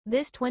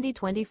This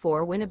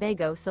 2024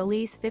 Winnebago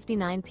Solis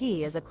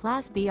 59P is a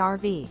Class B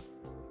RV.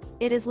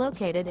 It is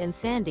located in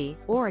Sandy,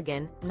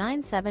 Oregon,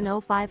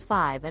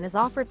 97055 and is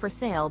offered for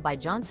sale by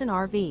Johnson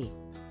RV.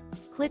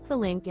 Click the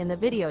link in the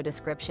video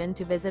description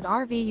to visit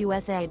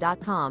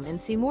RVUSA.com and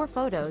see more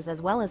photos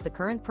as well as the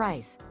current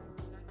price.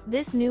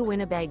 This new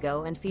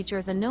Winnebago and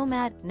features a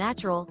NOMAD,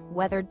 natural,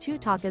 weathered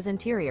 2-takas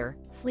interior,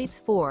 sleeps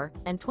 4,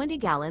 and 20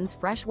 gallons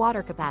fresh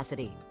water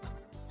capacity.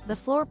 The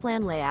floor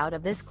plan layout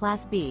of this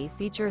Class B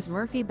features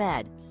Murphy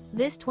bed.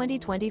 This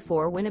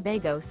 2024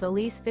 Winnebago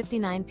Solis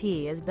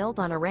 59P is built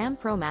on a Ram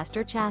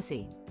ProMaster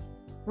chassis.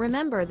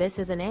 Remember, this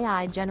is an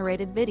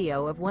AI-generated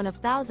video of one of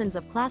thousands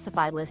of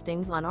classified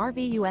listings on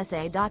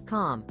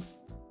RVUSA.com.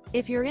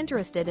 If you're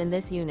interested in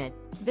this unit,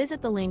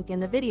 visit the link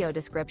in the video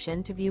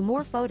description to view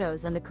more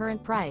photos and the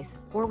current price,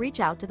 or reach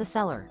out to the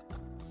seller.